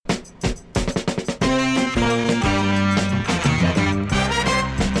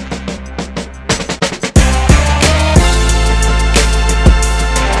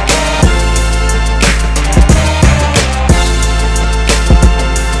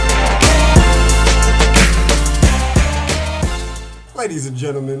Ladies and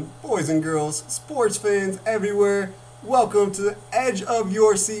gentlemen, boys and girls, sports fans everywhere, welcome to the Edge of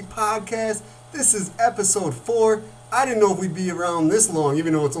Your Seat podcast. This is episode 4. I didn't know if we'd be around this long,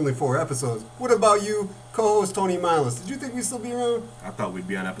 even though it's only 4 episodes. What about you, co-host Tony Miles? Did you think we'd still be around? I thought we'd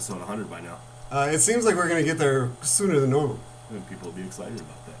be on episode 100 by now. It seems like we're going to get there sooner than normal. I think people will be excited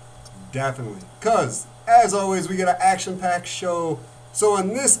about that. Definitely. Because, as always, we got an action-packed show. So on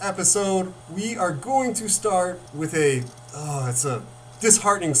this episode, we are going to start with it's a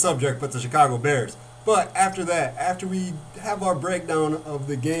disheartening subject, but the Chicago Bears. But after that, after we have our breakdown of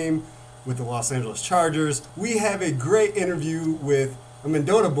the game with the Los Angeles Chargers, we have a great interview with a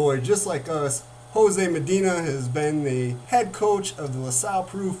Mendota boy just like us. Jose Medina has been the head coach of the LaSalle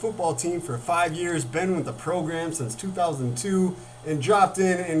Peru football team for 5 years, been with the program since 2002, and dropped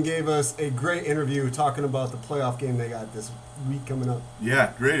in and gave us a great interview talking about the playoff game they got this week coming up.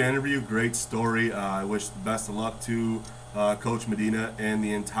 Yeah, great interview, great story. I wish the best of luck to Coach Medina and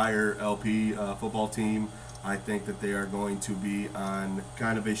the entire LP football team. I think that they are going to be on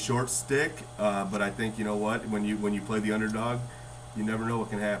kind of a short stick, but I think, you know what, when you play the underdog, you never know what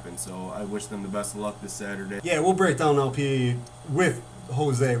can happen. So I wish them the best of luck this Saturday. Yeah, we'll break down LP with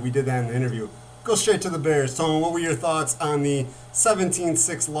Jose. We did that in the interview. Go straight to the Bears. Tone, what were your thoughts on the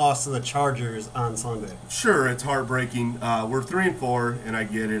 17-6 loss to the Chargers on Sunday? Sure, it's heartbreaking. We're 3-4, and I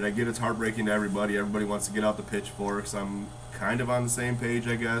get it. I get it's heartbreaking to everybody. Everybody wants to get out the pitchforks. I'm kind of on the same page,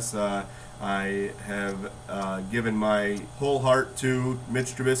 I guess. I have given my whole heart to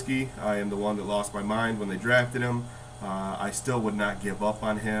Mitch Trubisky. I am the one that lost my mind when they drafted him. I still would not give up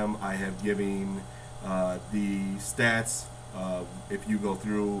on him. I have given the stats. If you go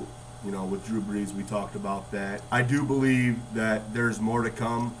through, with Drew Brees, we talked about that. I do believe that there's more to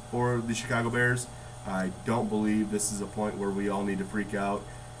come for the Chicago Bears. I don't believe this is a point where we all need to freak out.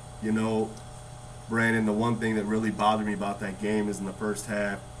 Brandon, the one thing that really bothered me about that game is in the first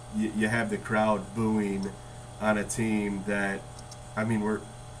half, you have the crowd booing on a team that, we're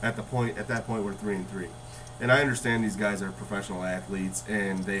at that point we're 3-3. And I understand these guys are professional athletes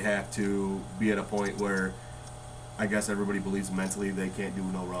and they have to be at a point where I guess everybody believes mentally they can't do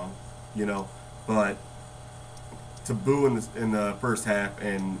no wrong, But to boo in the first half,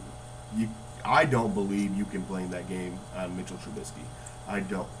 and I don't believe you can blame that game on Mitchell Trubisky. I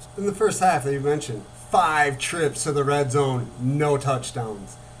don't. In the first half that you mentioned, 5 trips to the red zone, no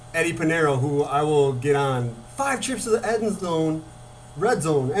touchdowns. Eddie Pinero, who I will get on, 5 trips to the end zone, red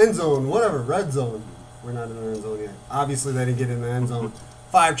zone, end zone, whatever, red zone. We're not in the end zone yet. Obviously, they didn't get in the end zone.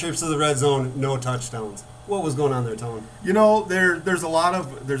 5 trips to the red zone, no touchdowns. What was going on there, Tone? There's a lot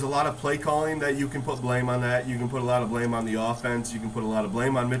of play calling that you can put blame on that. You can put a lot of blame on the offense. You can put a lot of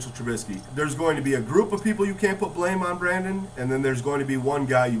blame on Mitchell Trubisky. There's going to be a group of people you can't put blame on, Brandon, and then there's going to be one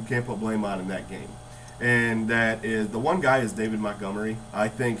guy you can't put blame on in that game. And the one guy is David Montgomery. I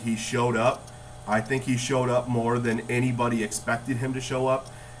think he showed up. I think he showed up more than anybody expected him to show up.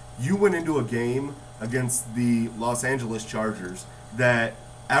 You went into a game against the Los Angeles Chargers that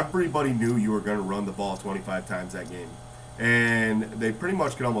everybody knew you were going to run the ball 25 times that game. And they pretty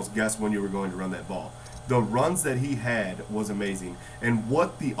much could almost guess when you were going to run that ball. The runs that he had was amazing. And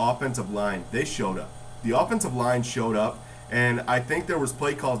what the offensive line, they showed up. The offensive line showed up, and I think there was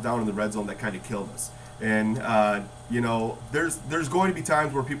play calls down in the red zone that kind of killed us. And, there's going to be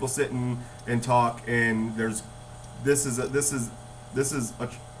times where people sit and talk, and this is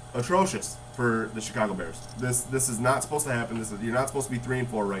atrocious for the Chicago Bears. This is not supposed to happen. You're not supposed to be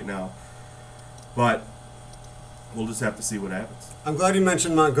 3-4 right now. But we'll just have to see what happens. I'm glad you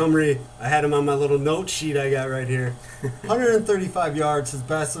mentioned Montgomery. I had him on my little note sheet I got right here. 135 yards, his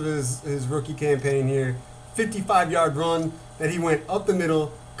best of his rookie campaign here. 55-yard run that he went up the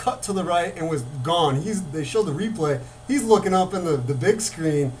middle, cut to the right, and was gone. They showed the replay. He's looking up in the big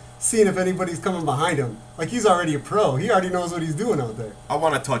screen, seeing if anybody's coming behind him. Like, he's already a pro. He already knows what he's doing out there. I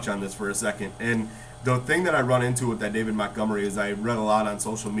want to touch on this for a second. And the thing that I run into with that David Montgomery is I read a lot on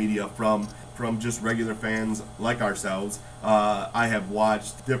social media from just regular fans like ourselves. I have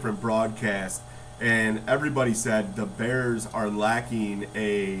watched different broadcasts, and everybody said the Bears are lacking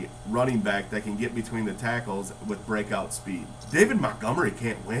a running back that can get between the tackles with breakout speed. David Montgomery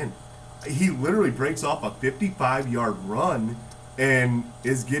can't win. He literally breaks off a 55-yard run and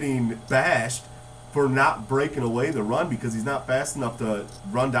is getting bashed for not breaking away the run because he's not fast enough to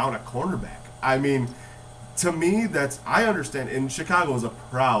run down a cornerback. To me, I understand, and Chicago is a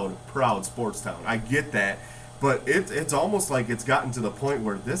proud sports town. I get that, but it's almost like it's gotten to the point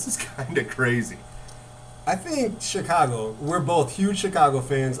where this is kind of crazy. I think Chicago, we're both huge Chicago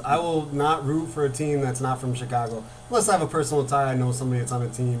fans. I will not root for a team that's not from Chicago. Unless I have a personal tie, I know somebody that's on a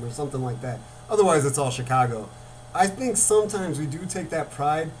team or something like that. Otherwise, it's all Chicago. I think sometimes we do take that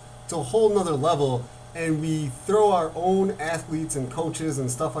pride to a whole nother level, and we throw our own athletes and coaches and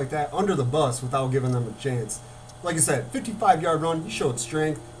stuff like that under the bus without giving them a chance. Like I said, 55-yard run, he showed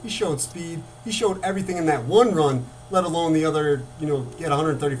strength, he showed speed, he showed everything in that one run, let alone the other, get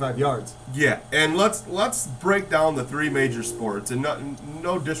 135 yards. Yeah, and let's break down the three major sports, and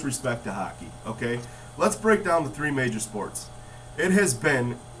no disrespect to hockey, okay? Let's break down the three major sports. It has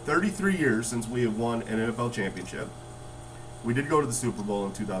been 33 years since we have won an NFL championship. We did go to the Super Bowl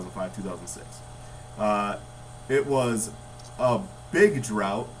in 2005, 2006. It was a big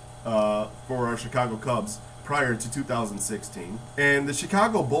drought for our Chicago Cubs prior to 2016. And the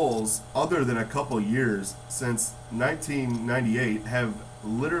Chicago Bulls, other than a couple years since 1998, have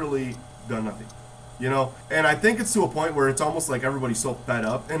literally done nothing. And I think it's to a point where it's almost like everybody's so fed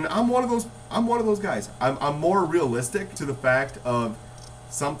up. And I'm one of those guys. I'm more realistic to the fact of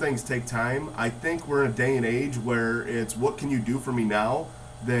some things take time. I think we're in a day and age where it's what can you do for me now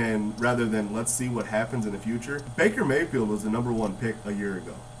rather than let's see what happens in the future. Baker Mayfield was the number one pick a year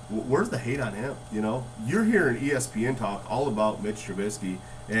ago. Where's the hate on him? You're hearing ESPN talk all about Mitch Trubisky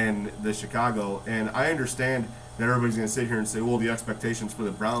and the Chicago, and I understand that everybody's going to sit here and say, well, the expectations for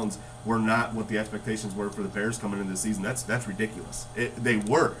the Browns were not what the expectations were for the Bears coming into the season. That's ridiculous. They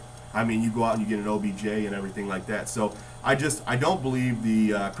were. I mean, you go out and you get an OBJ and everything like that. So I don't believe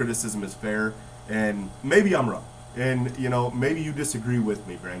the criticism is fair, and maybe I'm wrong. And, maybe you disagree with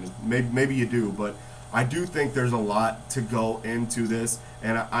me, Brandon. Maybe you do, but I do think there's a lot to go into this,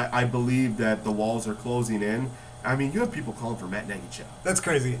 and I believe that the walls are closing in. I mean, you have people calling for Matt Nagy's job. That's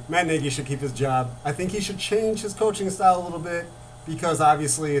crazy. Matt Nagy should keep his job. I think he should change his coaching style a little bit because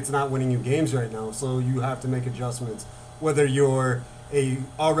obviously it's not winning you games right now, so you have to make adjustments. Whether you're a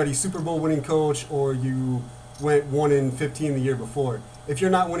already Super Bowl winning coach or you went 1-15 the year before. If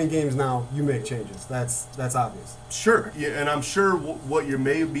you're not winning games now, you make changes. That's obvious. Sure, yeah, and I'm sure what you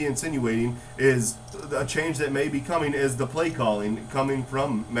may be insinuating is a change that may be coming is the play calling coming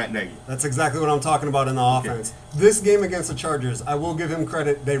from Matt Nagy. That's exactly what I'm talking about in the offense. This game against the Chargers, I will give him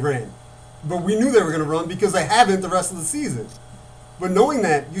credit, they ran. But we knew they were going to run because they haven't the rest of the season. But knowing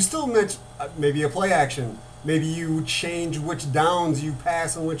that, you still match maybe a play action. Maybe you change which downs you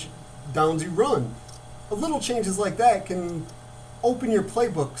pass and which downs you run. A little changes like that can open your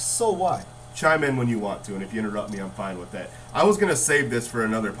playbook so wide. Chime in when you want to, and if you interrupt me, I'm fine with that. I was going to save this for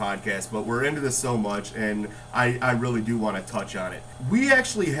another podcast, but we're into this so much, and I really do want to touch on it. We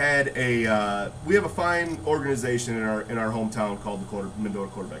actually had we have a fine organization in our hometown called the Mendota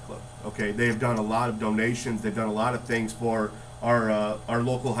Quarterback Club. Okay, they have done a lot of donations. They've done a lot of things for our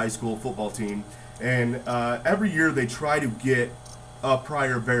local high school football team, and every year they try to get a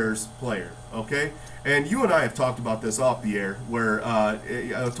prior Bears player. Okay. And you and I have talked about this off the air, where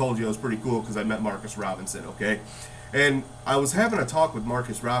I told you it was pretty cool because I met Marcus Robinson, okay? And I was having a talk with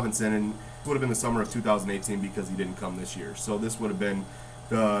Marcus Robinson, and it would have been the summer of 2018 because he didn't come this year. So this would have been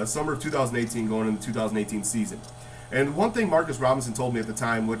the summer of 2018 going into the 2018 season. And one thing Marcus Robinson told me at the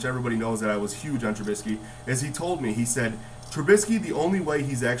time, which everybody knows that I was huge on Trubisky, is he said, Trubisky, the only way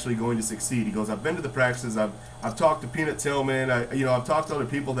he's actually going to succeed, he goes, I've been to the practices, I've talked to Peanut Tillman, I've talked to other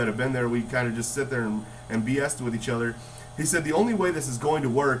people that have been there, we kind of just sit there and BS with each other. He said the only way this is going to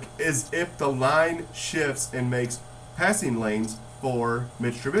work is if the line shifts and makes passing lanes for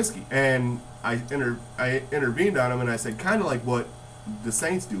Mitch Trubisky. And I intervened on him and I said, kind of like what the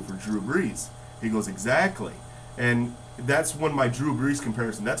Saints do for Drew Brees. He goes, exactly. And that's when my Drew Brees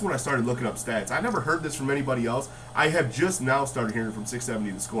comparison, that's when I started looking up stats. I never heard this from anybody else. I have just now started hearing it from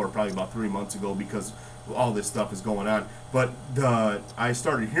 670 The Score probably about 3 months ago because all this stuff is going on. But I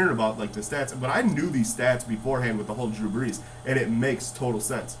started hearing about like the stats, but I knew these stats beforehand with the whole Drew Brees, and it makes total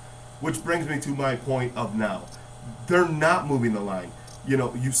sense. Which brings me to my point of now. They're not moving the line.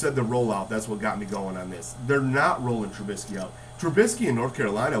 You said the rollout, that's what got me going on this. They're not rolling Trubisky out. Trubisky in North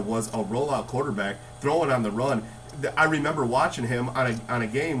Carolina was a rollout quarterback throwing on the run. I remember watching him on a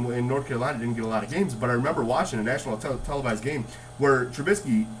game in North Carolina. Didn't get a lot of games, but I remember watching a national televised game where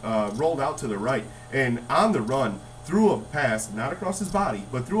Trubisky rolled out to the right and on the run threw a pass, not across his body,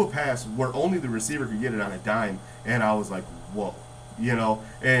 but threw a pass where only the receiver could get it on a dime. And I was like, whoa.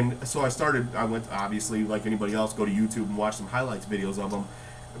 And so I went, obviously, like anybody else, go to YouTube and watch some highlights videos of him.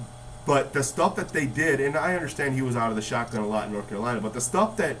 But the stuff that they did, and I understand he was out of the shotgun a lot in North Carolina, but the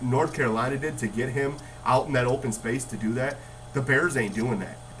stuff that North Carolina did to get him out in that open space to do that, the Bears ain't doing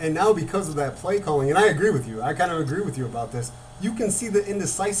that. And now because of that play calling, and I agree with you, I kind of agree with you about this, you can see the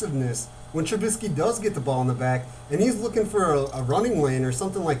indecisiveness when Trubisky does get the ball in the back and he's looking for a running lane or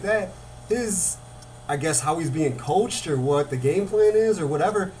something like that. His I guess, how he's being coached or what the game plan is or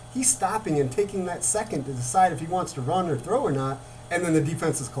whatever, he's stopping and taking that second to decide if he wants to run or throw or not, and then the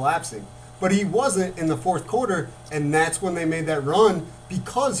defense is collapsing. But he wasn't in the fourth quarter, and that's when they made that run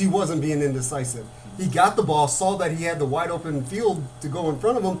because he wasn't being indecisive. He got the ball, saw that he had the wide open field to go in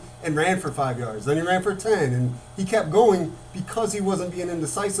front of him, and ran for 5 yards. Then he ran for 10, and he kept going because he wasn't being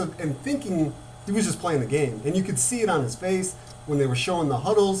indecisive and thinking he was just playing the game. And you could see it on his face when they were showing the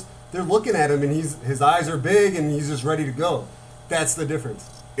huddles. They're looking at him, and his eyes are big, and he's just ready to go. That's the difference.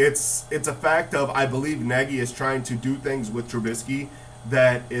 It's a fact of, I believe Nagy is trying to do things with Trubisky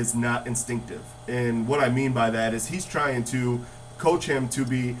that is not instinctive. And what I mean by that is he's trying to coach him to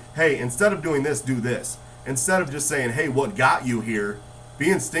be, hey, instead of doing this, do this. Instead of just saying, hey, what got you here, be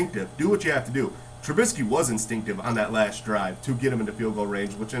instinctive. Do what you have to do. Trubisky was instinctive on that last drive to get him into field goal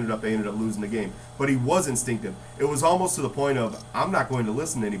range, which they ended up losing the game. But he was instinctive. It was almost to the point of, I'm not going to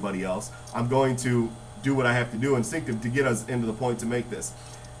listen to anybody else. I'm going to do what I have to do instinctive to get us into the point to make this.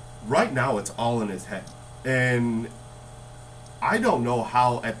 Right now, it's all in his head. And I don't know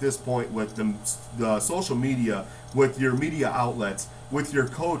how at this point with the social media, with your media outlets, with your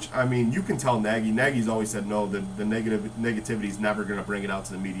coach, I mean, you can tell Nagy's always said, no, the negativity is never going to bring it out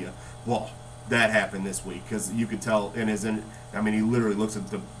to the media. Well, that happened this week because you could tell he literally looks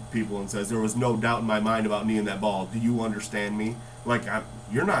at the people and says, there was no doubt in my mind about kneeing that ball. Do you understand me? Like,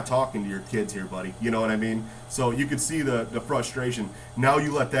 you're not talking to your kids here, buddy. You know what I mean? So you could see the frustration. Now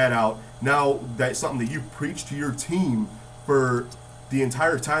you let that out. Now that's something that you preach to your team for the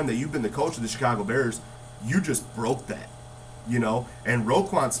entire time that you've been the coach of the Chicago Bears. You just broke that, you know? And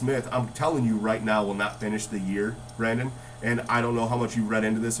Roquan Smith, I'm telling you right now, will not finish the year, Brandon. And I don't know how much you read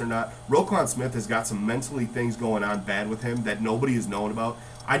into this or not. Roquan Smith has got some mentally things going on bad with him that nobody has known about.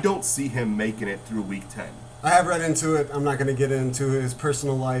 I don't see him making it through week 10. I have read into it. I'm not going to get into his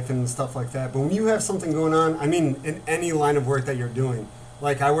personal life and stuff like that. But when you have something going on, I mean, in any line of work that you're doing,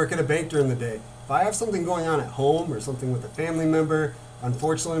 like I work at a bank during the day. If I have something going on at home or something with a family member,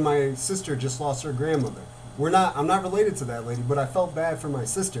 unfortunately, my sister just lost her grandmother. I'm not related to that lady, but I felt bad for my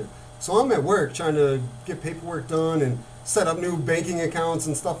sister. So I'm at work trying to get paperwork done and set up new banking accounts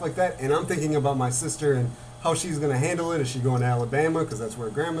and stuff like that. And I'm thinking about my sister and how she's going to handle it. Is she going to Alabama because that's where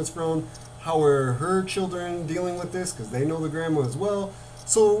grandma's from? How are her children dealing with this because they know the grandma as well?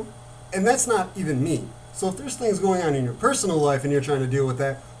 So, and that's not even me. So if there's things going on in your personal life and you're trying to deal with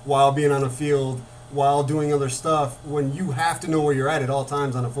that while being on a field, while doing other stuff, when you have to know where you're at all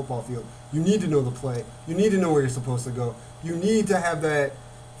times on a football field, you need to know the play. You need to know where you're supposed to go. You need to have that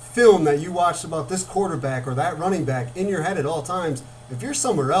film that you watched about this quarterback or that running back in your head at all times. If you're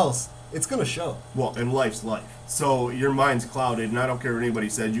somewhere else, it's going to show. Well, and life's life. So your mind's clouded, and I don't care what anybody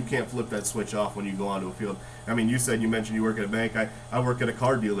says, you can't flip that switch off when you go onto a field. I mean, you mentioned you work at a bank. I work at a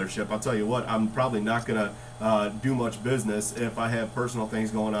car dealership. I'll tell you what, I'm probably not going to do much business if I have personal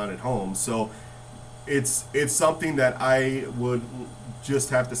things going on at home. So it's something that I would just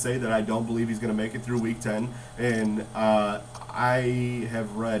have to say that I don't believe he's going to make it through week 10. And I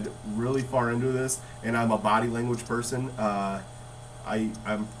have read really far into this, and I'm a body language person.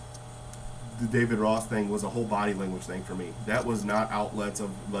 I'm the David Ross thing was a whole body language thing for me. That was not outlets of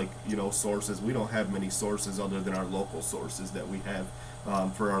sources. We don't have many sources other than our local sources that we have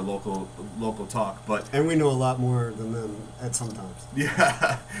for our local talk. And we know a lot more than them at sometimes.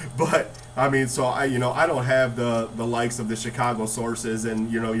 Yeah, but I mean, so I don't have the likes of the Chicago sources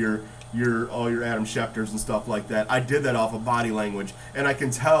and all your Adam Schefters and stuff like that. I did that off of body language, and I can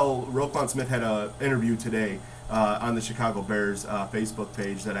tell Roquan Smith had an interview today on the Chicago Bears Facebook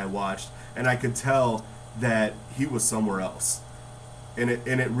page that I watched, and I could tell that he was somewhere else, and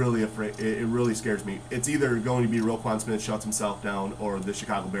it really scares me. It's either going to be Roquan Smith shuts himself down, or the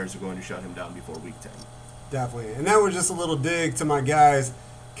Chicago Bears are going to shut him down before week 10. Definitely, and that was just a little dig to my guys,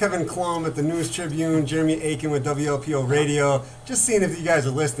 Kevin Klum at the News Tribune, Jeremy Aiken with WLPO Radio, just seeing if you guys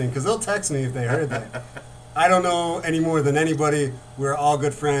are listening, because they'll text me if they heard that. I don't know any more than anybody. We're all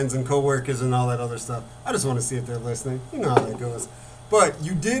good friends and co-workers and all that other stuff. I just want to see if they're listening. You know how that goes. But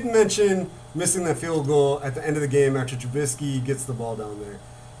you did mention missing that field goal at the end of the game after Trubisky gets the ball down there.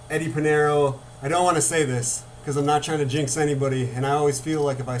 Eddie Pinheiro, I don't want to say this because I'm not trying to jinx anybody, and I always feel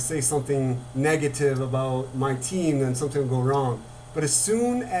like if I say something negative about my team, then something will go wrong. But as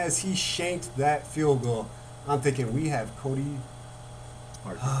soon as he shanked that field goal, I'm thinking we have Cody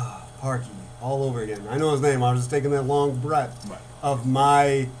Parkey all over again. I know his name. I was just taking that long breath of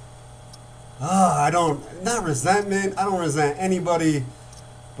my, not resentment. I don't resent anybody,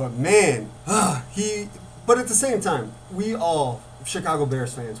 but man, but at the same time, we all, Chicago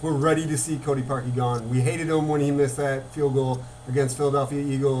Bears fans, we're ready to see Cody Parkey gone. We hated him when he missed that field goal against Philadelphia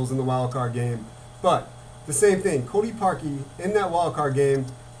Eagles in the wild card game. But the same thing, Cody Parkey in that wild card game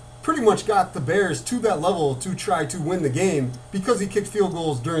pretty much got the Bears to that level to try to win the game because he kicked field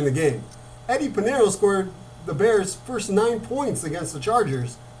goals during the game. Eddie Pinheiro scored the Bears' first 9 points against the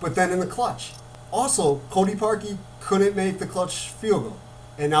Chargers, but then in the clutch. Also, Cody Parkey couldn't make the clutch field goal.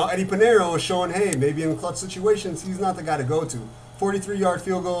 And now Eddie Pinheiro is showing, hey, maybe in clutch situations, he's not the guy to go to. 43-yard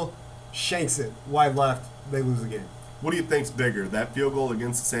field goal, shanks it, wide left, they lose the game. What do you think's bigger, that field goal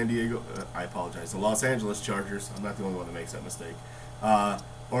against the the Los Angeles Chargers? I'm not the only one that makes that mistake.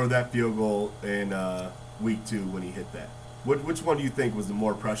 Or that field goal in week 2 when he hit that? Which one do you think was the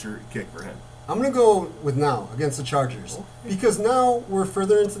more pressure kick for him? I'm going to go with now against the Chargers. Because now we're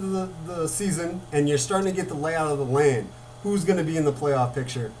further into the season, and you're starting to get the layout of the land. Who's going to be in the playoff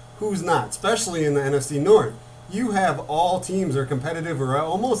picture? Who's not? Especially in the NFC North. You have all teams are competitive or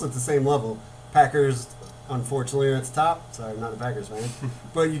almost at the same level. Packers, unfortunately, are at the top. Sorry, I'm not a Packers fan.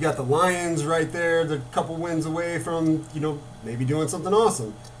 But you got the Lions right there. They're a couple wins away from, maybe doing something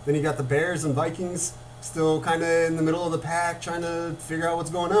awesome. Then you got the Bears and Vikings still kind of in the middle of the pack trying to figure out what's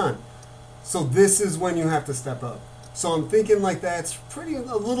going on. So this is when you have to step up. So I'm thinking like that's a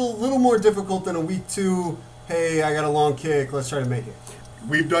little more difficult than a week 2. Hey, I got a long kick. Let's try to make it.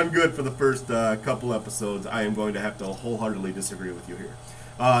 We've done good for the first couple episodes. I am going to have to wholeheartedly disagree with you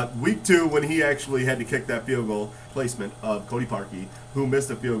here. Week 2, when he actually had to kick that field goal placement of Cody Parkey, who missed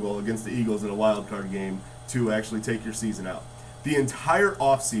a field goal against the Eagles in a wild card game to actually take your season out. The entire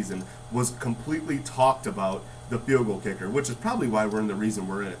offseason was completely talked about the field goal kicker, which is probably why we're in the reason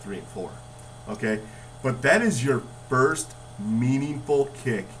we're in at 3-4. Okay? But that is your first meaningful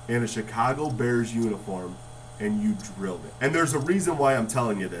kick in a Chicago Bears uniform, and you drilled it. And there's a reason why I'm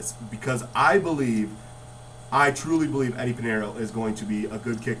telling you this, because I truly believe Eddie Pinheiro is going to be a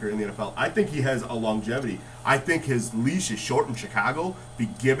good kicker in the NFL. I think he has a longevity. I think his leash is short in Chicago,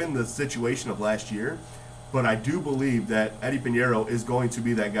 given the situation of last year. But I do believe that Eddie Pinheiro is going to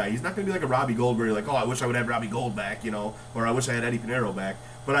be that guy. He's not going to be like a Robbie Gold where you're like, oh, I wish I would have Robbie Gold back, or I wish I had Eddie Pinheiro back.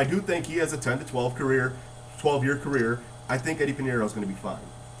 But I do think he has a 10 to 12-year career. I think Eddie Pinheiro is going to be fine.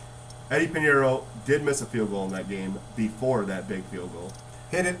 Eddie Pinheiro did miss a field goal in that game before that big field goal.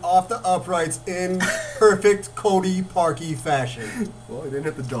 Hit it off the uprights in perfect Cody Parkey fashion. Well, he didn't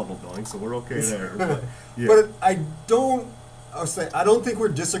hit the double doink, so we're okay there. But, yeah. But I don't think we're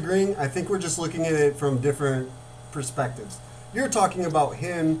disagreeing. I think we're just looking at it from different perspectives. You're talking about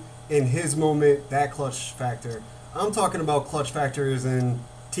him in his moment, that clutch factor. I'm talking about clutch factors in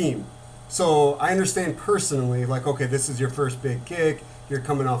team. So I understand personally, like, okay, this is your first big kick. You're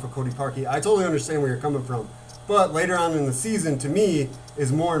coming off of Cody Parkey. I totally understand where you're coming from. But later on in the season, to me,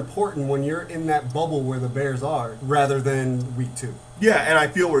 is more important when you're in that bubble where the Bears are rather than week 2. Yeah, and I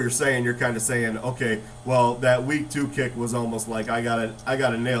feel where you're saying. You're kind of saying, okay, well, that week 2 kick was almost like I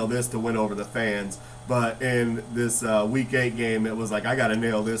gotta nail this to win over the fans. But in this week 8 game, it was like I gotta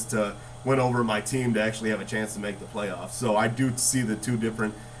nail this to win over my team to actually have a chance to make the playoffs. So I do see the two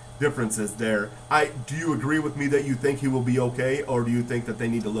differences there. Do you agree with me that you think he will be okay, or do you think that they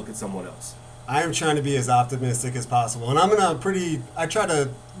need to look at someone else? I am trying to be as optimistic as possible, and I try to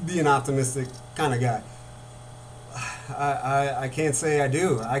be an optimistic kind of guy. I can't say I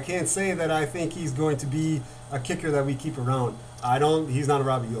do. I can't say that I think he's going to be a kicker that we keep around. He's not a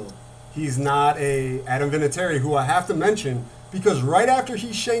Robbie Gould. He's not a Adam Vinatieri, who I have to mention, because right after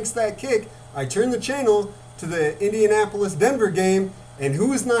he shanks that kick, I turn the channel to the Indianapolis-Denver game, and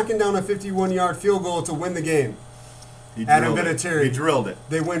who is knocking down a 51-yard field goal to win the game? Adam Vinatieri. He drilled it.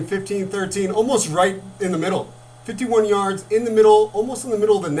 They win 15-13, almost right in the middle. 51 yards in the middle, almost in the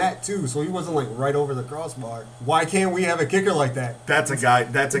middle of the net too, so he wasn't like right over the crossbar. Why can't we have a kicker like that? That's a guy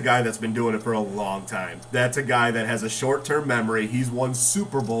that's been doing it for a long time. That's a guy that has a short-term memory. He's won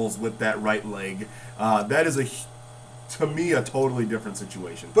Super Bowls with that right leg. That is to me, a totally different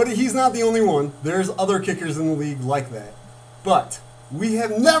situation. But he's not the only one. There's other kickers in the league like that. But we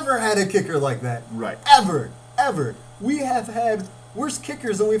have never had a kicker like that. Right. Ever. We have had worse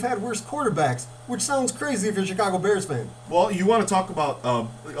kickers and we've had worse quarterbacks, which sounds crazy if you're a Chicago Bears fan. Well, you want to talk about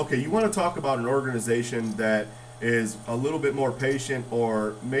an organization that is a little bit more patient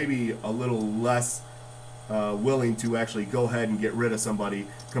or maybe a little less willing to actually go ahead and get rid of somebody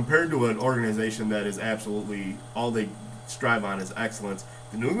compared to an organization that is absolutely all they strive on is excellence.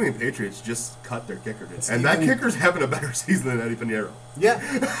 The New England Patriots just cut their kicker, and that kicker's having a better season than Eddie Pinheiro. Yeah.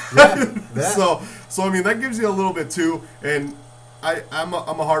 So I mean that gives you a little bit too. And I'm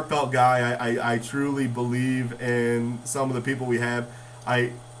a heartfelt guy. I truly believe in some of the people we have.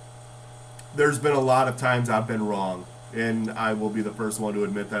 There's been a lot of times I've been wrong And I will be the first one to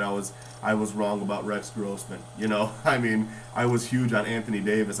admit that I was wrong about Rex Grossman. I mean, I was huge on Anthony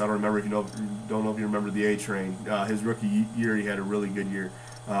Davis. I don't know if you remember the A Train. His rookie year, he had a really good year.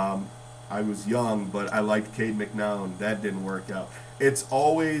 I was young, but I liked Cade McNown. That didn't work out. It's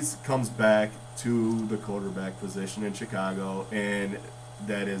always comes back to the quarterback position in Chicago, and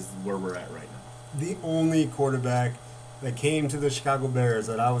that is where we're at right now. The only quarterback that came to the Chicago Bears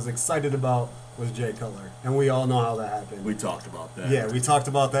that I was excited about was Jay Cutler, and we all know how that happened. We talked about that. Yeah, we talked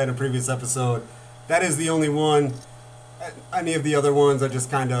about that in a previous episode. That is the only one. Any of the other ones, I just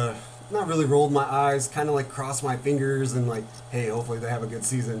kind of not really rolled my eyes, kind of like crossed my fingers and like, hey, hopefully they have a good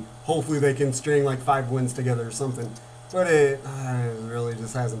season. Hopefully they can string like 5 wins together or something. But it really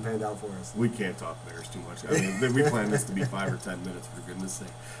just hasn't panned out for us. We can't talk Bears too much. I mean, we plan this to be 5 or 10 minutes, for goodness sake.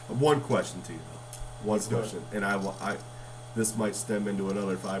 One question to you, though. One question. And this might stem into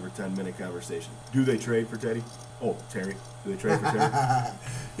another 5 or 10 minute conversation. Do they trade for Teddy? Oh, Terry. Do they trade for Terry?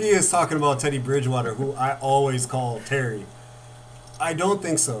 He is talking about Teddy Bridgewater, who I always call Terry. I don't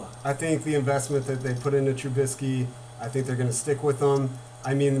think so. I think the investment that they put into Trubisky, I think they're going to stick with him.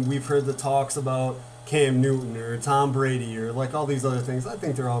 I mean, we've heard the talks about Cam Newton or Tom Brady or like all these other things. I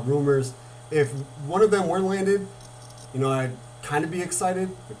think they're all rumors. If one of them were landed, I'd kind of be excited.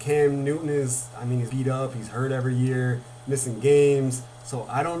 But Cam Newton he's beat up. He's hurt every year, missing games. So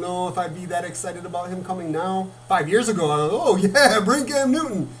I don't know if I'd be that excited about him coming now. 5 years ago, I was, oh yeah, bring Cam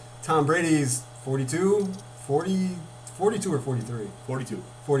Newton. Tom Brady's 42 or 43? 42.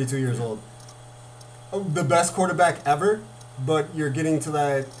 42 years old. The best quarterback ever, but you're getting to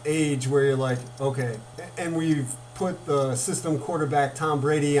that age where you're like, okay. And we've put the system quarterback Tom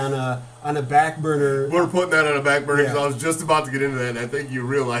Brady on a back burner. We're putting that on a back burner because Yeah. I was just about to get into that, and I think you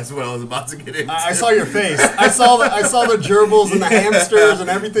realized what I was about to get into. I saw your face. I saw the gerbils and the hamsters and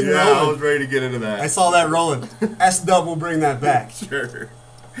everything Yeah, rolling. I was ready to get into that. I saw that rolling. S-Dub will bring that back. Sure.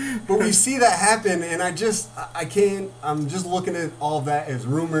 But we see that happen, and I can't. I'm just looking at all of that as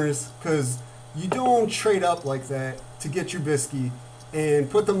rumors because you don't trade up like that to get Trubisky and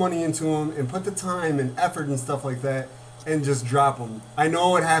put the money into him and put the time and effort and stuff like that and just drop him. I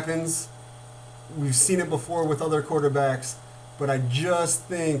know it happens. We've seen it before with other quarterbacks, but I just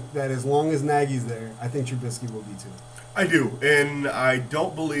think that as long as Nagy's there, I think Trubisky will be too. I do, and I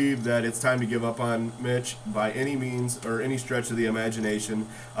don't believe that it's time to give up on Mitch by any means or any stretch of the imagination.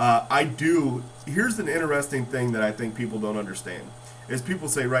 Here's an interesting thing that I think people don't understand, is people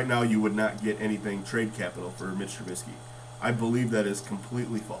say right now you would not get anything trade capital for Mitch Trubisky. I believe that is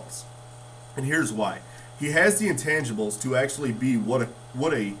completely false, and here's why. He has the intangibles to actually be what a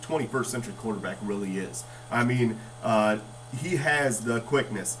 21st century quarterback really is. I mean, he has the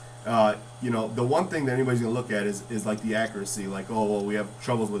quickness. The one thing that anybody's going to look at is like the accuracy. Like, oh, well, we have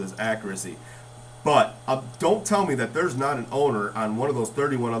troubles with his accuracy. But don't tell me that there's not an owner on one of those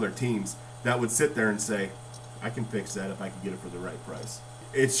 31 other teams that would sit there and say, I can fix that if I can get it for the right price.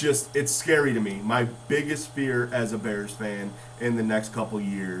 It's scary to me. My biggest fear as a Bears fan in the next couple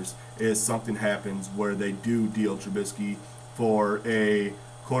years is something happens where they do deal Trubisky for a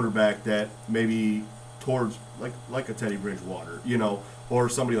quarterback that maybe towards like a Teddy Bridgewater, or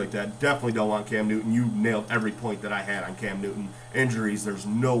somebody like that. Definitely don't want Cam Newton. You nailed every point that I had on Cam Newton. Injuries, there's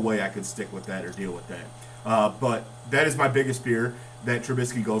no way I could stick with that or deal with that. But that is my biggest fear, that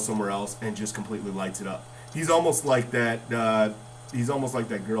Trubisky goes somewhere else and just completely lights it up. He's almost like that. He's almost like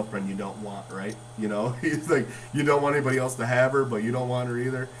that girlfriend you don't want, right? He's like, you don't want anybody else to have her, but you don't want her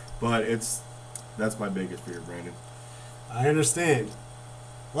either. But that's my biggest fear, Brandon. I understand.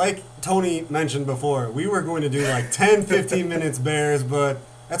 Like Tony mentioned before, we were going to do like 10, 15 minutes Bears, but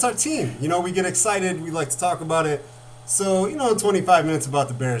that's our team. We get excited. We like to talk about it. So, 25 minutes about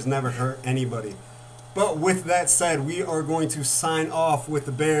the Bears never hurt anybody. But with that said, we are going to sign off with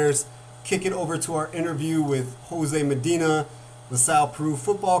the Bears, kick it over to our interview with Jose Medina, LaSalle Peru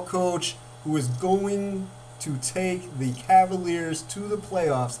football coach, who is going to take the Cavaliers to the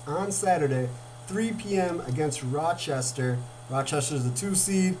playoffs on Saturday, 3 p.m. against Rochester. Rochester is the 2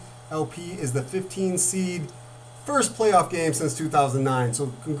 seed. LP is the 15 seed. First playoff game since 2009,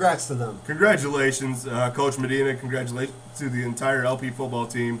 so congrats to them. Congratulations, Coach Medina. Congratulations to the entire LP football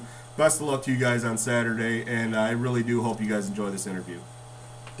team. Best of luck to you guys on Saturday, and I really do hope you guys enjoy this interview.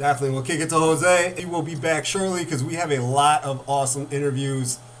 Definitely. We'll kick it to Jose. He will be back shortly because we have a lot of awesome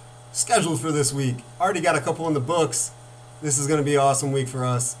interviews scheduled for this week. Already got a couple in the books. This is going to be an awesome week for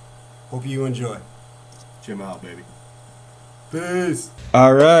us. Hope you enjoy. Jim out, baby. Peace.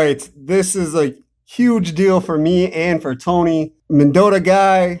 All right. This is a huge deal for me and for Tony. Mendota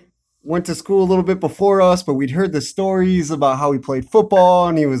guy, went to school a little bit before us, but we'd heard the stories about how he played football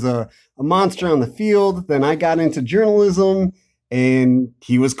and he was a monster on the field. Then I got into journalism and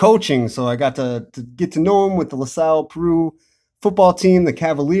he was coaching. So I got to get to know him with the LaSalle Peru football team, the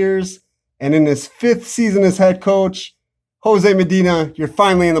Cavaliers. And in his 5th season as head coach, Jose Medina, you're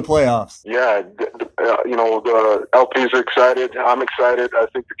finally in the playoffs. Yeah, the LP's are excited. I'm excited. I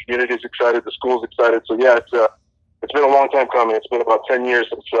think the community's excited. The school's excited. So yeah, it's been a long time coming. It's been about 10 years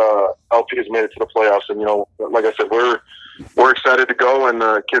since LP has made it to the playoffs. And like I said, we're excited to go, and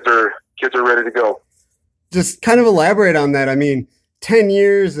kids are ready to go. Just kind of elaborate on that. I mean, 10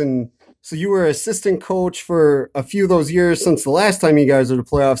 years, and so you were assistant coach for a few of those years since the last time you guys were to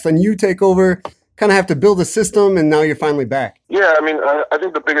playoffs. Then you take over, kind of have to build a system, and now you're finally back. Yeah, I mean, I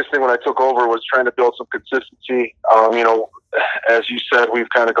think the biggest thing when I took over was trying to build some consistency. As you said, we've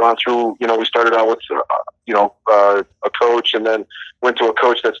kind of gone through, we started out with, a coach, and then went to a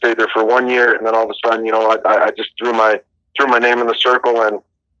coach that stayed there for 1 year. And then all of a sudden, I just threw my name in the circle, and,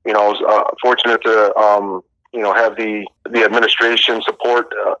 I was fortunate to, have the administration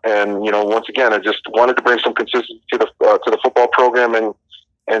support. And, once again, I just wanted to bring some consistency to the football program,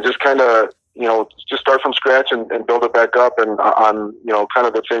 and just kind of, just start from scratch and build it back up, and on, kind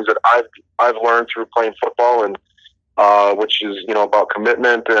of the things that I've learned through playing football, and which is, about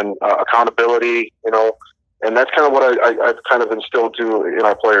commitment and accountability, and that's kind of what I've kind of instilled in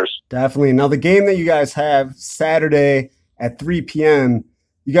our players. Definitely. Now, the game that you guys have Saturday at 3 p.m.,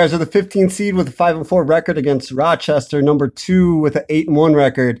 you guys are the 15th seed with a 5-4 record against Rochester, number 2 with an 8-1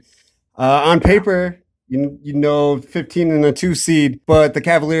 record. On paper, 15 and a 2 seed, but the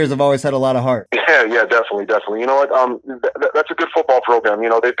Cavaliers have always had a lot of heart. Yeah, definitely. You know what? That's a good football program.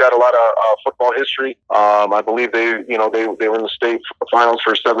 They've got a lot of football history. I believe they were in the state finals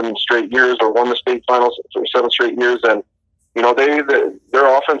for 7 straight years, or won the state finals for 7 straight years, and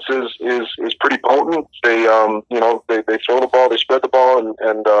their offense is pretty potent. They they throw the ball, they spread the ball,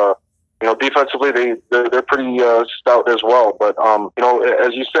 and defensively they're pretty stout as well. But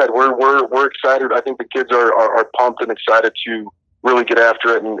as you said, we're excited. I think the kids are pumped and excited to really get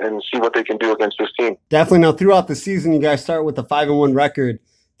after it and see what they can do against this team. Definitely. Now, throughout the season, you guys start with a 5-1 record.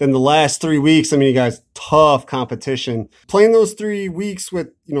 Then the last 3 weeks, you guys, tough competition. Playing those 3 weeks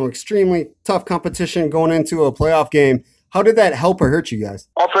with extremely tough competition going into a playoff game, how did that help or hurt you guys?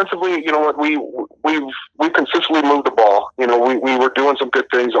 Offensively, we consistently moved the ball. We were doing some good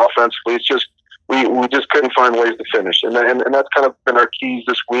things offensively. It's just we just couldn't find ways to finish, and that's kind of been our keys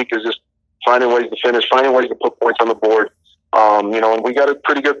this week, is just finding ways to finish, finding ways to put points on the board. And we got a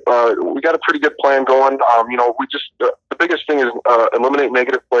pretty good plan going. The biggest thing is eliminate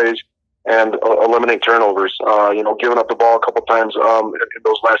negative plays and eliminate turnovers. Giving up the ball a couple times in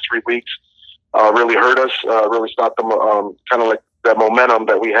those last 3 weeks really hurt us. Really stopped them. Kind of like that momentum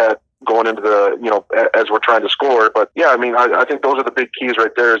that we had going into as we're trying to score. But yeah, I think those are the big keys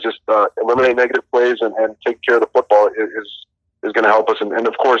right there. Is just eliminate negative plays and take care of the football is going to help us, and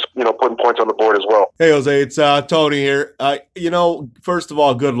of course, putting points on the board as well. Hey, Jose, it's Tony here. First of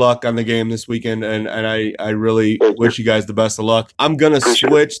all, good luck on the game this weekend, and I really wish you guys the best of luck. I'm going to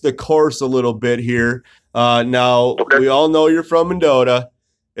switch the course a little bit here. Now, We all know you're from Mendota.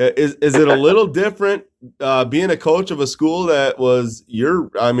 Is it a little different being a coach of a school that was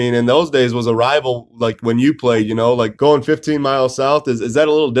in those days was a rival, like when you played, like going 15 miles south? Is that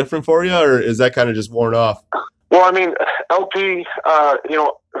a little different for you, or is that kind of just worn off? Well, LP,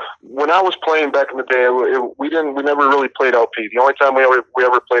 when I was playing back in the day, we never really played LP. The only time we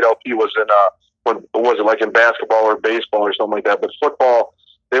ever played LP was in basketball or baseball or something like that. But football,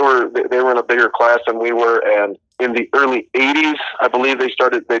 they were in a bigger class than we were, and in the early '80s, I believe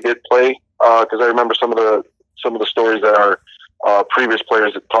they did play, because I remember some of the stories that our previous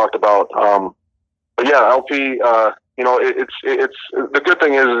players had talked about. But yeah, LP, it's the good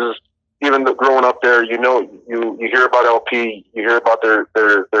thing is even growing up there, you hear about LP, you hear about their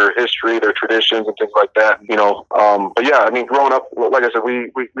history, their traditions, and things like that. But yeah, growing up, like I said,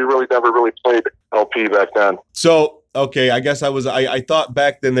 we really never really played LP back then. So, okay, I guess I thought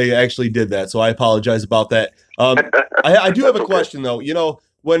back then they actually did that, so I apologize about that. I do have a question though.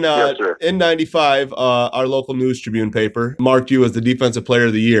 When in '95, our local News Tribune paper marked you as the Defensive Player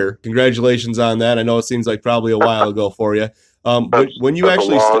of the Year. Congratulations on that. I know it seems like probably a while ago for you. When you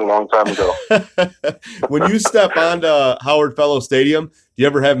actually long time ago. When you step onto Howard Fellow Stadium, do you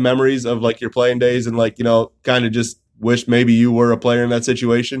ever have memories of like your playing days and kind of just wish maybe you were a player in that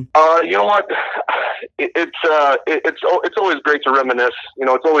situation? You know what? It's always great to reminisce.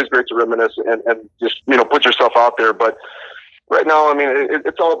 It's always great to reminisce and just put yourself out there. But Right now, I mean,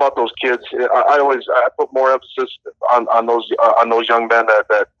 it's all about those kids. I put more emphasis on those young men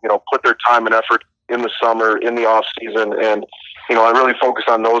that put their time and effort in the summer, in the off season, and I really focus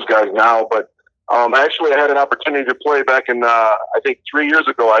on those guys now. But actually, I had an opportunity to play back in I think 3 years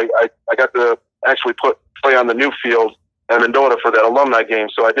ago. I got to actually play on the new field at Mendota for that alumni game,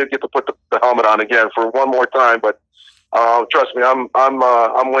 so I did get to put the helmet on again for one more time. But trust me,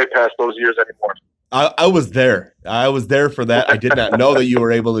 I'm way past those years anymore. I was there. I was there for that. I did not know that you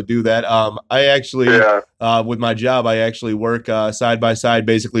were able to do that. I actually, with my job, I actually work side by side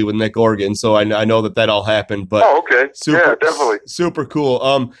basically with Nick Organ. So I know that all happened. But okay. Definitely. Super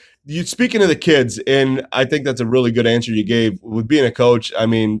cool. You speaking of the kids, and I think that's a really good answer you gave with being a coach. I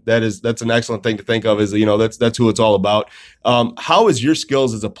mean, that's an excellent thing to think of. Is that's who it's all about. How has your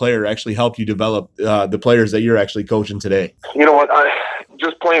skills as a player actually helped you develop the players that you're actually coaching today? You know what?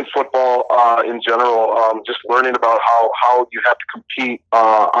 Just playing football in general, just learning about how you have to compete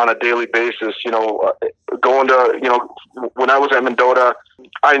on a daily basis. Going to when I was at Mendota,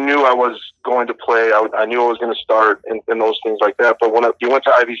 I knew I was going to play. I knew I was going to start and those things like that. But when you went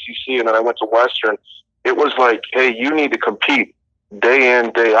to IVCC and then I went to Western, it was like, hey, you need to compete day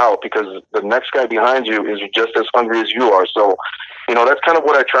in, day out, because the next guy behind you is just as hungry as you are. So, that's kind of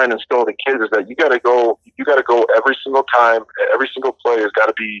what I try and instill in the kids, is that you got to go every single time. Every single play has got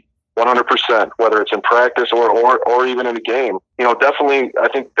to be 100%, whether it's in practice or even in a game. Definitely, I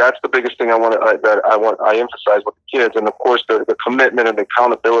think that's the biggest thing I emphasize with the kids, and of course the commitment and the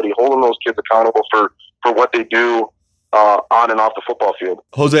accountability, holding those kids accountable for what they do on and off the football field.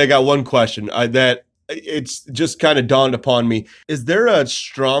 Jose, I got one question that it's just kind of dawned upon me. Is there a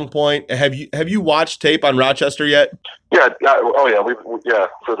strong point? Have you watched tape on Rochester yet? Yeah. Oh yeah.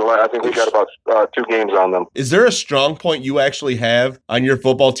 I think we got about 2 games on them. Is there a strong point you actually have on your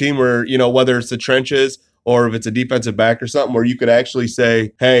football team where, whether it's the trenches or if it's a defensive back or something, where you could actually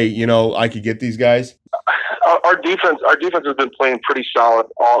say, hey, I could get these guys? Our defense has been playing pretty solid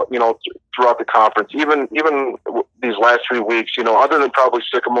all throughout the conference. Even these last 3 weeks, other than probably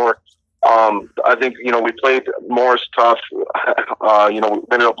Sycamore. I think, we played Morris tough. We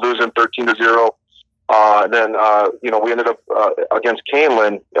ended up losing 13-0. Then we ended up against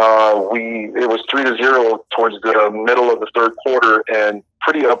Canelan. It was 3-0 towards the middle of the third quarter, and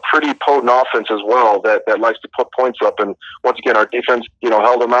a pretty potent offense as well that likes to put points up. And once again, our defense,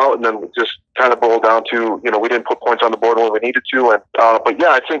 held them out, and then just kind of boiled down to, we didn't put points on the board when we needed to. And but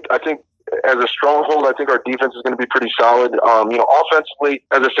yeah, I think as a stronghold, I think our defense is going to be pretty solid. Offensively,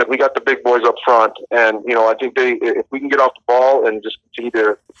 as I said, we got the big boys up front, and I think if we can get off the ball and just continue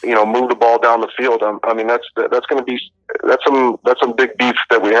to move the ball down the field, I mean that's going to be some big beef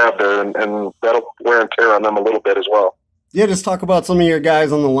that we have there, and that'll wear and tear on them a little bit as well. Yeah, just talk about some of your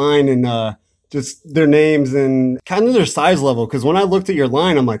guys on the line and just their names and kind of their size level. Because when I looked at your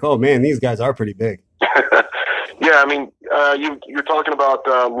line, I'm like, oh man, these guys are pretty big. Yeah, I mean, you're talking about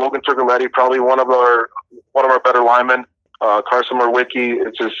Logan Turgoletti, probably one of our better linemen. Carson Marwicki,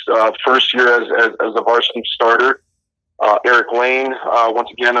 it's his first year as a varsity starter. Eric Lane, once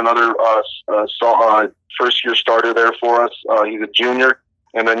again, another first year starter there for us. He's a junior.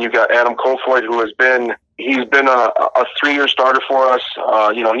 And then you got Adam Kofoid, who he's been a 3-year starter for us.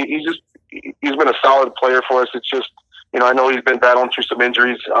 He's been a solid player for us. It's just, I know he's been battling through some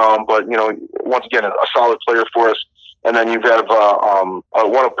injuries, but once again, a solid player for us. And then you've got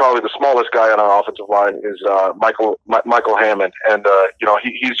one of probably the smallest guy on our offensive line is Michael Hammond, and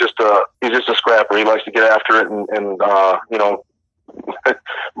he's just a scrapper. He likes to get after it and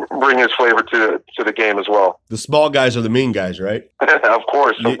bring his flavor to the game as well. The small guys are the mean guys, right? Of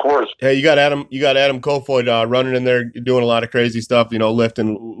course. Hey, you got Adam Kofoid running in there, doing a lot of crazy stuff.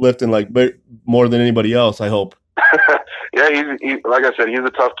 Lifting like more than anybody else, I hope. Yeah, he's like I said, he's a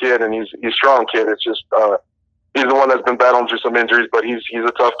tough kid, and he's a strong kid. It's just he's the one that's been battling through some injuries, but he's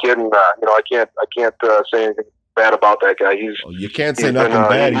a tough kid, and I can't say anything bad about that guy. You can't say nothing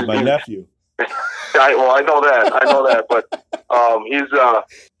bad. He's my nephew. I know that, but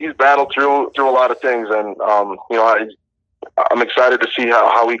he's battled through a lot of things, and I'm excited to see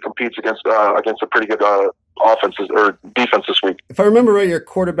how he competes against a pretty good offenses or defense this week. If I remember right, your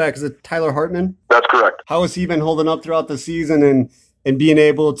quarterback is it Tyler Hartman? That's correct. How has he been holding up throughout the season and being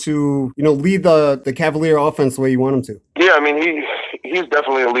able to lead the Cavalier offense the way you want him to? Yeah, I mean he's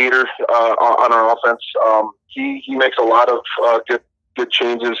definitely a leader on our offense. He makes a lot of good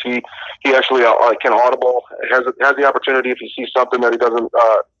changes. He actually can audible, has the opportunity if he sees something that he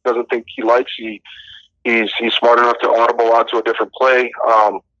doesn't think he likes. He's smart enough to audible out to a different play.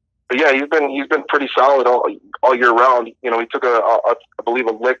 But yeah, he's been pretty solid all year round. He took I believe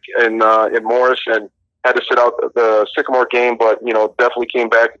a lick in Morris, and had to sit out the Sycamore game, but definitely came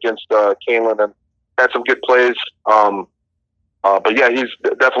back against Kaneland and had some good plays. But yeah, he's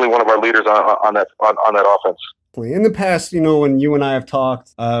definitely one of our leaders on that offense. In the past, when you and I have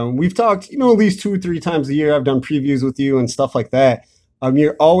talked, we've talked, at least 2 or 3 times a year. I've done previews with you and stuff like that.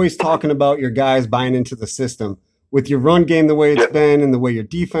 You're always talking about your guys buying into the system. With your run game the way it's been and the way your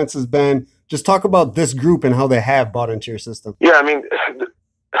defense has been, just talk about this group and how they have bought into your system. Yeah, I mean,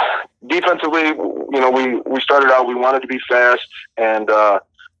 defensively, we started out, we wanted to be fast and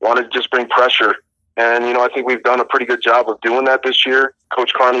wanted to just bring pressure. And, I think we've done a pretty good job of doing that this year.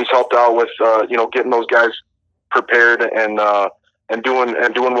 Coach Carney's helped out with, getting those guys prepared and doing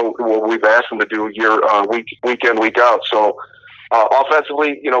what we've asked them to do week in, week out. So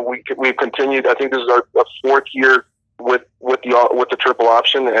offensively, we've continued. I think this is our 4th year with the triple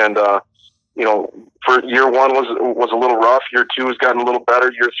option, and for year 1 was a little rough. Year 2 has gotten a little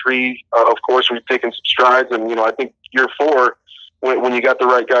better. Year 3, of course, we've taken some strides, and I think year 4, when you got the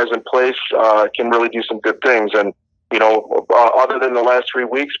right guys in place, can really do some good things. And other than the last 3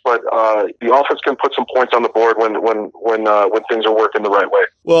 weeks, but the offense can put some points on the board when things are working the right way.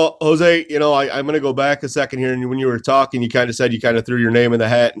 Well, Jose, I'm going to go back a second here, and when you were talking, you kind of said you kind of threw your name in the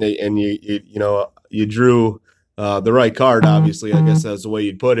hat, and you drew the right card. Obviously, I guess that's the way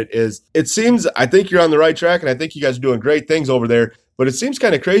you'd put it. It seems, I think you're on the right track, and I think you guys are doing great things over there. But it seems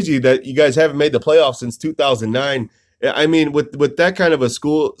kind of crazy that you guys haven't made the playoffs since 2009. I mean, with that kind of a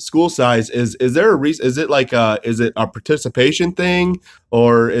school size, is there a reason? Is it is it a participation thing,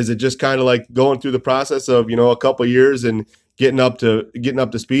 or is it just kind of like going through the process of a couple of years and getting up to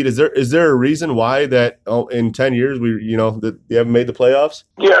speed? Is there a reason why that in 10 years that you haven't made the playoffs?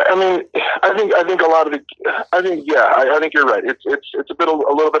 Yeah, I mean, I think a lot of I think you're right. It's a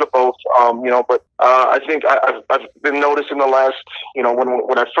little bit of both. But I think I've been noticing the last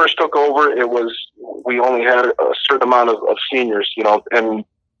when I first took over, we only had a certain amount of seniors, and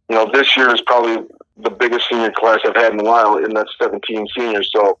this year is probably the biggest senior class I've had in a while, and that's 17 seniors.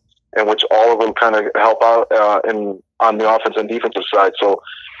 So, in which all of them kind of help out on the offense and defensive side. So,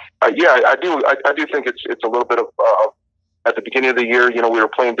 I do think it's a little bit of at the beginning of the year, we were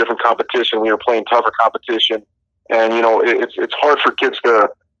playing different competition, we were playing tougher competition, and it's hard for kids to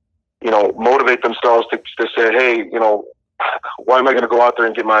motivate themselves to say, hey, why am I going to go out there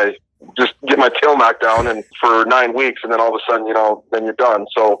and get my tail knocked down and for 9 weeks, and then all of a sudden, then you're done.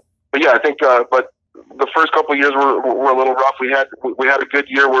 So, but yeah, I think, but the first couple of years were a little rough. We had a good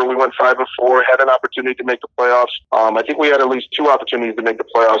year where we went 5-4, had an opportunity to make the playoffs. I think we had at least 2 opportunities to make the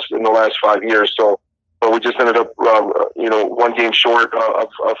playoffs in the last 5 years. So, but we just ended up, 1 game short of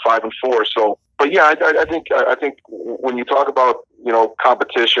 5-4. So, but yeah, I think when you talk about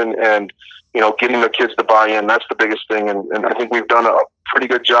competition and getting the kids to buy in, that's the biggest thing. And I think we've done a pretty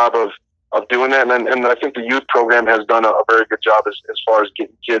good job of doing that. And I think the youth program has done a very good job as far as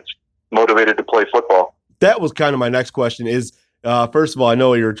getting kids motivated to play football. That was kind of my next question is, first of all, I know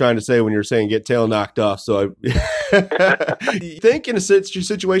what you were trying to say when you're saying get tail knocked off. So you think in a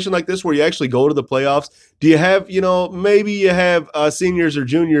situation like this where you actually go to the playoffs, do you have, maybe you have seniors or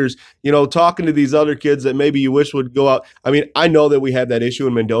juniors, talking to these other kids that maybe you wish would go out? I mean, I know that we have that issue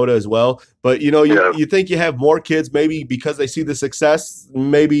in Mendota as well, but you think you have more kids maybe because they see the success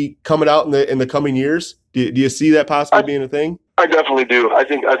maybe coming out in the coming years? Do you see that possibly being a thing? I definitely do. I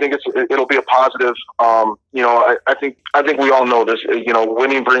think it'll be a positive. I think we all know this.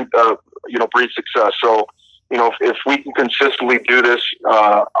 Winning breeds success. So, if we can consistently do this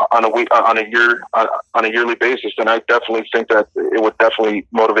on a yearly basis, then I definitely think that it would definitely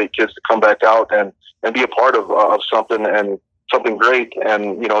motivate kids to come back out and be a part of something and something great.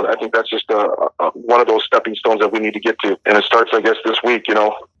 And I think that's just one of those stepping stones that we need to get to. And it starts, I guess, this week.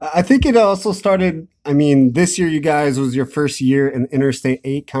 I think it also started. I mean, this year you guys was your first year in Interstate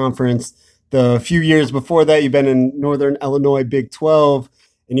 8 conference. The few years before that, you've been in Northern Illinois Big 12,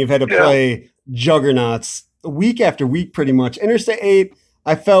 and you've had to play juggernauts week after week, pretty much. Interstate 8,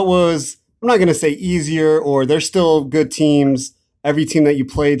 I felt was, I'm not going to say easier, or they're still good teams. Every team that you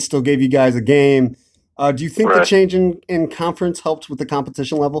played still gave you guys a game. Do you think the change in conference helped with the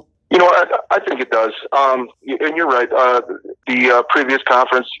competition level? I think it does. And you're right. The previous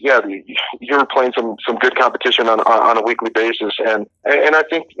conference, you were playing some good competition on a weekly basis, and I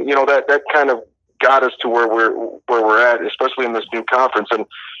think that kind of got us to where we're at, especially in this new conference. And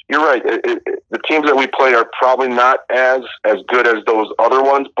you're right. The teams that we play are probably not as good as those other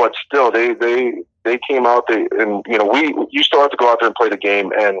ones, but still, they came out. You still have to go out there and play the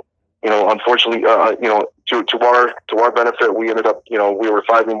game. And unfortunately, to our benefit, we ended up, we were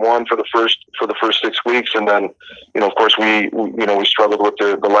 5-1 for the first 6 weeks, and then, of course, we struggled with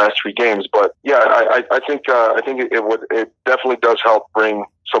the last 3 games. But yeah, I think it definitely does help bring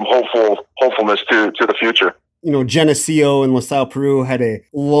some hopefulness to the future. Geneseo and LaSalle Peru had a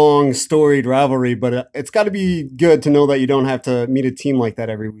long, storied rivalry, but it's got to be good to know that you don't have to meet a team like that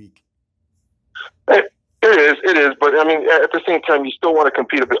every week. It is. But I mean, at the same time, you still want to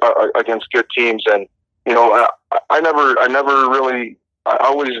compete against good teams. And, I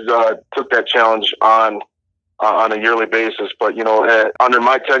always took that challenge on a yearly basis. But, under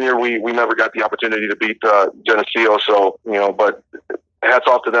my tenure, we never got the opportunity to beat Geneseo. So, but hats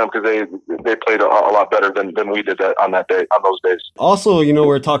off to them because they played a lot better than we did on those days. Also,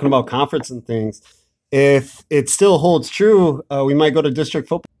 we're talking about conference and things. If it still holds true, we might go to district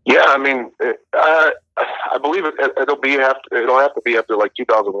football. Yeah, I mean, I believe it'll have to be after like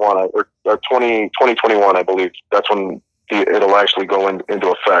 2001 or 2021. I believe that's when it'll actually go into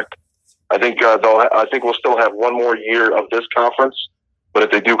effect. I think we'll still have one more year of this conference, but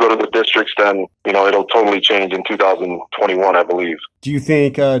if they do go to the districts, then it'll totally change in 2021. I believe. Do you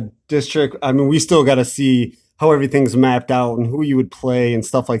think district? I mean, we still got to see how everything's mapped out and who you would play and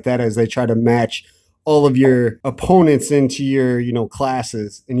stuff like that as they try to match all of your opponents into your,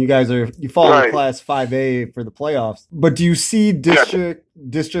 classes, and you guys you fall in class 5A for the playoffs. But do you see district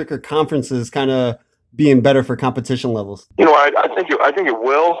or conferences kind of being better for competition levels? I think it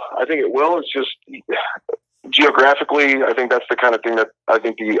will. I think it will. It's just geographically, I think that's the kind of thing that I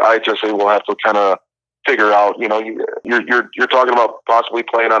think the IHSA will have to kind of figure out. You're talking about possibly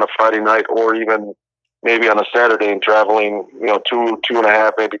playing on a Friday night or even maybe on a Saturday and traveling,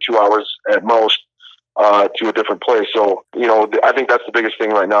 2.5, maybe 2 hours at most. To a different place. So, I think that's the biggest thing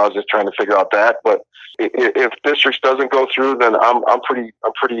right now is just trying to figure out that. But if districts doesn't go through, then I'm pretty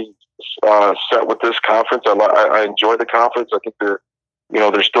set with this conference. I enjoy the conference. I think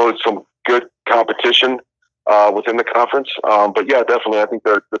there's still some good competition within the conference. But yeah, definitely, I think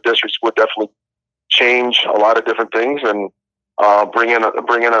the districts would definitely change a lot of different things and bring in a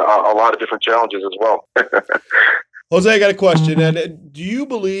lot of different challenges as well. Jose, I got a question. And do you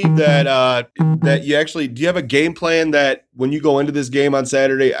believe that you actually do you have a game plan that when you go into this game on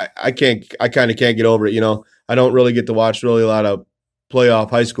Saturday? I kind of can't get over it. I don't really get to watch really a lot of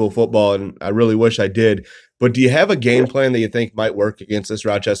playoff high school football, and I really wish I did. But do you have a game plan that you think might work against this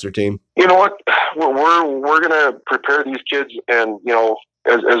Rochester team? You know what? We're gonna prepare these kids, and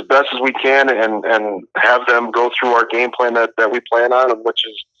as best as we can, and have them go through our game plan that we plan on, which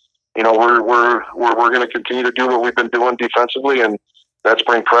is. We're going to continue to do what we've been doing defensively, and that's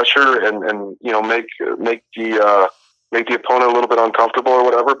bring pressure and make the opponent a little bit uncomfortable or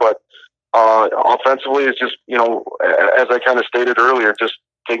whatever. But offensively, it's just as I kind of stated earlier, just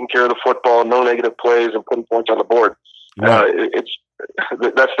taking care of the football, no negative plays, and putting points on the board. Right.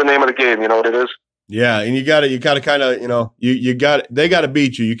 That's the name of the game. You know what it is. Yeah, and you got to kind of, they got to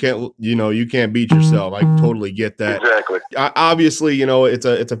beat you. You can't beat yourself. I totally get that. Exactly. Obviously, it's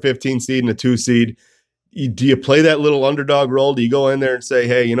a 15 seed and a 2 seed. Do you play that little underdog role? Do you go in there and say,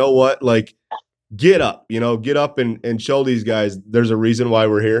 hey, you know what? Like, get up, and show these guys there's a reason why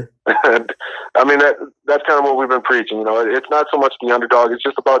we're here? I mean, that's kind of what we've been preaching. It's not so much the underdog. It's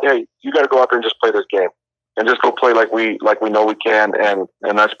just about, hey, you got to go out there and just play this game. And just go play like we know we can, and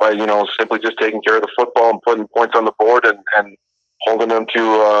that's by simply just taking care of the football and putting points on the board and holding them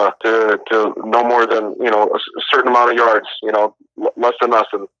to no more than a certain amount of yards, less than us,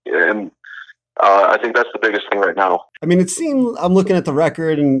 and I think that's the biggest thing right now. I mean, it seemed I'm looking at the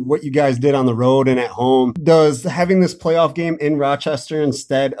record and what you guys did on the road and at home. Does having this playoff game in Rochester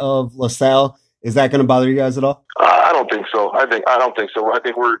instead of LaSalle, is that going to bother you guys at all? I don't think so. I don't think so. I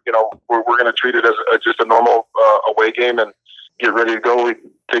think we're going to treat it as just a normal away game and get ready to go.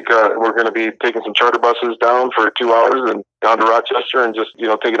 We're going to be taking some charter buses down for 2 hours and down to Rochester and just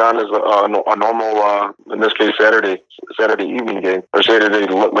take it on as a normal, in this case, Saturday evening game or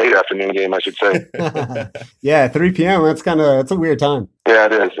Saturday late afternoon game, I should say. Yeah, 3 p.m. That's a weird time. Yeah,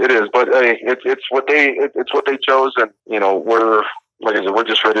 it is. But hey, it's what they chose, and we're. Like I said, we're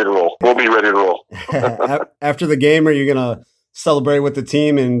just ready to roll. We'll be ready to roll. After the game, are you going to celebrate with the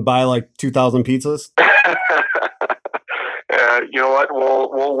team and buy like 2,000 pizzas? You know what?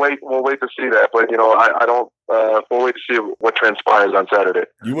 We'll wait to see that. But I don't. We'll wait to see what transpires on Saturday.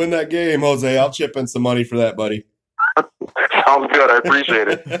 You win that game, Jose. I'll chip in some money for that, buddy. Sounds good. I appreciate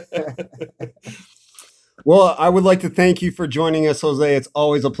it. Well, I would like to thank you for joining us, Jose. It's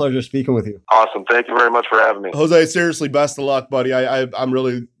always a pleasure speaking with you. Awesome. Thank you very much for having me. Jose, seriously, best of luck, buddy. I'm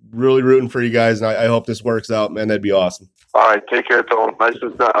really, really rooting for you guys, and I hope this works out, man. That'd be awesome. All right, take care, Tom. Nice to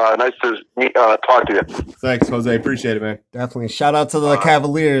talk to you. Thanks, Jose. Appreciate it, man. Definitely. Shout out to the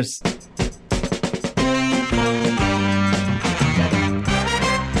Cavaliers.